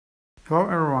Hello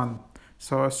everyone.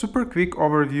 So a super quick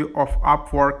overview of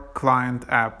UPWORK Client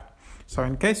app. So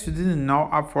in case you didn't know,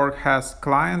 UPWORK has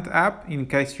Client app in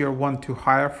case you want to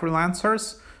hire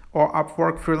freelancers, or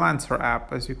UPWORK Freelancer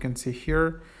app, as you can see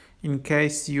here, in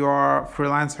case you are a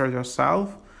freelancer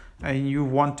yourself and you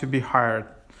want to be hired.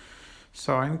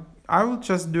 So I will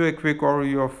just do a quick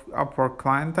overview of UPWORK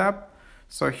Client app.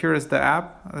 So here is the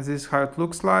app. This is how it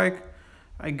looks like.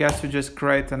 I guess you just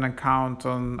create an account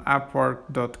on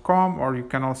upwork.com, or you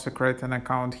can also create an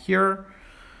account here.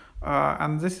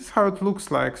 And this is how it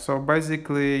looks like. So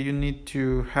basically you need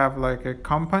to have like a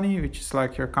company, which is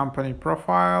like your company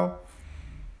profile.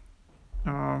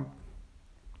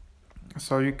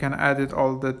 So you can edit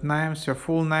all the names, your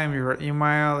full name, your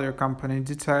email, your company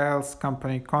details,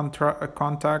 company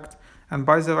contact. And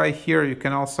by the way, here you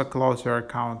can also close your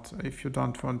account if you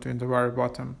don't want to in the very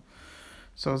bottom.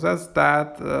 So that's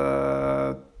that.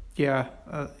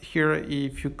 Here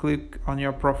if you click on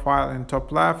your profile in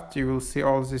top left, you will see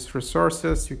all these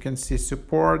resources. You can see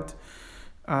support,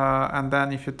 and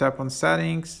then if you tap on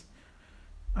settings,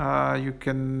 you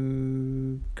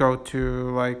can go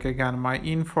to like again my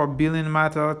info, billing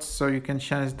methods, so you can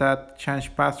change that,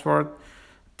 change password,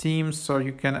 teams, so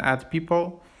you can add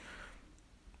people.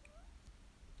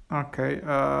 Okay,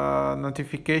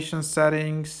 notification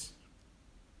settings,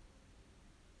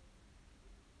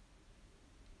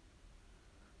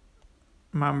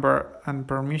 member and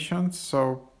permissions,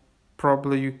 so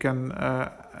probably you can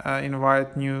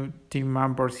invite new team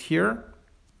members here,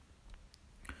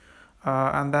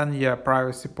 and then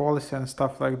privacy policy and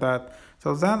stuff like that.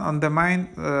 So then on the main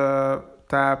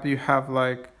tab you have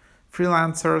like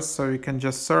freelancers, so you can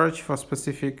just search for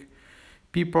specific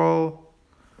people.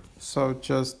 So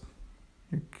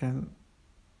you can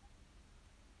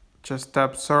just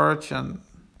tap search and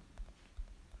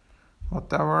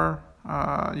whatever.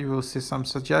 You will see some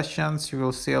suggestions, you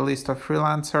will see a list of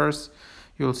freelancers,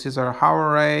 you will see their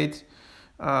hour rate,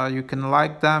 you can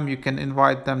like them, you can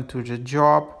invite them to the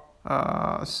job,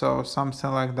 so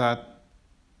something like that.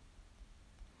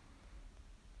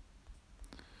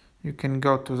 You can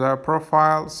go to their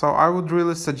profile. So I would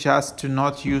really suggest to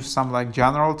not use some like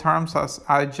general terms as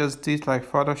I just did like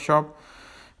Photoshop,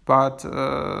 but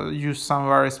use some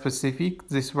very specific.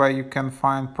 This way you can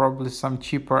find probably some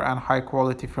cheaper and high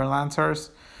quality freelancers.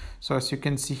 So as you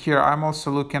can see here, I'm also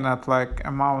looking at like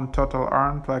amount total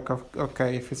earned, like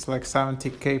okay, if it's like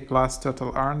 70k plus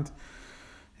total earned,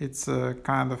 it's a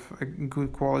kind of a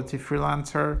good quality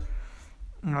freelancer.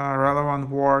 Relevant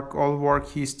work, all work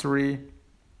history,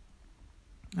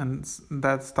 and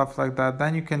that stuff like that.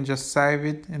 Then you can just save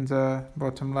it in the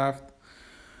bottom left.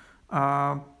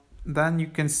 Then you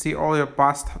can see all your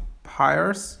past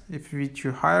hires, if which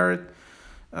you hired,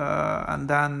 and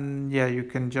then you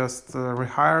can just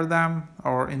rehire them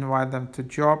or invite them to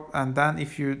job. And then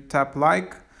if you tap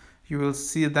like, you will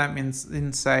see them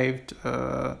in saved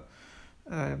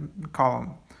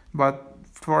column. But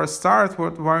for a start,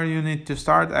 where you need to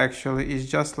start actually is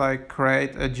just like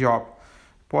create a job,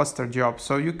 post a job.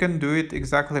 So you can do it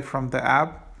exactly from the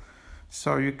app.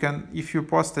 So you can, if you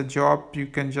post a job, you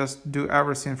can just do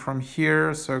everything from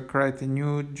here. So create a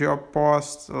new job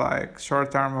post, like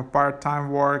short-term or part-time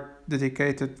work,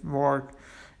 dedicated work.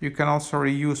 You can also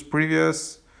reuse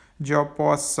previous job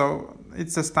posts. So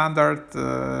it's a standard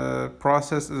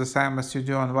process, the same as you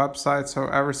do on website. So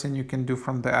everything you can do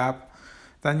from the app.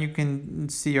 Then you can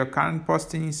see your current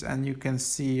postings and you can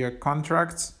see your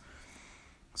contracts.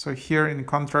 So here in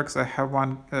contracts, I have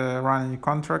one running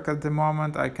contract at the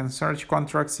moment. I can search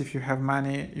contracts if you have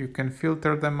many. You can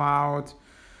filter them out.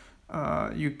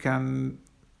 You can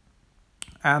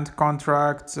end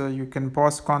contracts. You can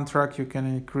post contract. You can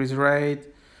increase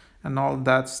rate and all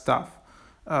that stuff.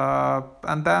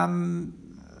 And then,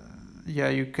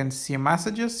 you can see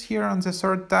messages here on the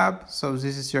third tab. So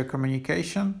this is your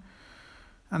communication.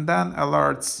 And then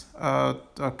alerts,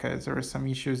 okay, there is some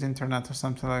issues, internet or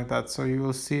something like that. So you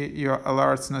will see your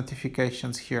alerts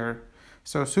notifications here.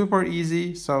 So super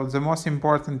easy. So the most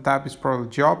important tab is probably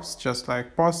jobs, just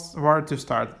like post, where to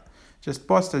start. Just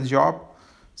post a job,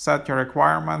 set your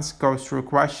requirements, go through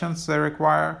questions they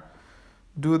require,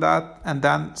 do that, and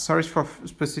then search for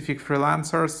specific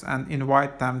freelancers and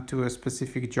invite them to a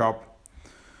specific job.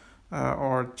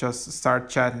 Or just start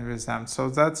chatting with them. So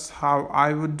that's how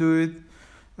I would do it.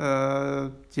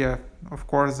 Of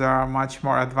course there are much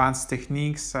more advanced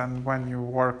techniques and when you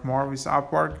work more with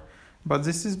Upwork, but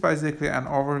this is basically an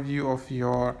overview of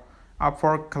your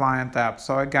Upwork client app.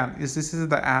 So again, this is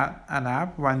an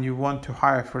app when you want to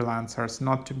hire freelancers,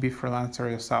 not to be freelancer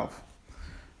yourself.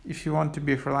 If you want to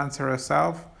be a freelancer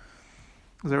yourself,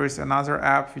 there is another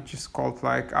app which is called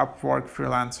like UPWORK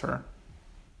Freelancer.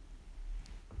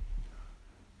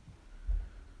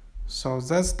 So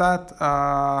that's that.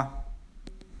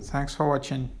 Thanks for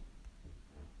watching.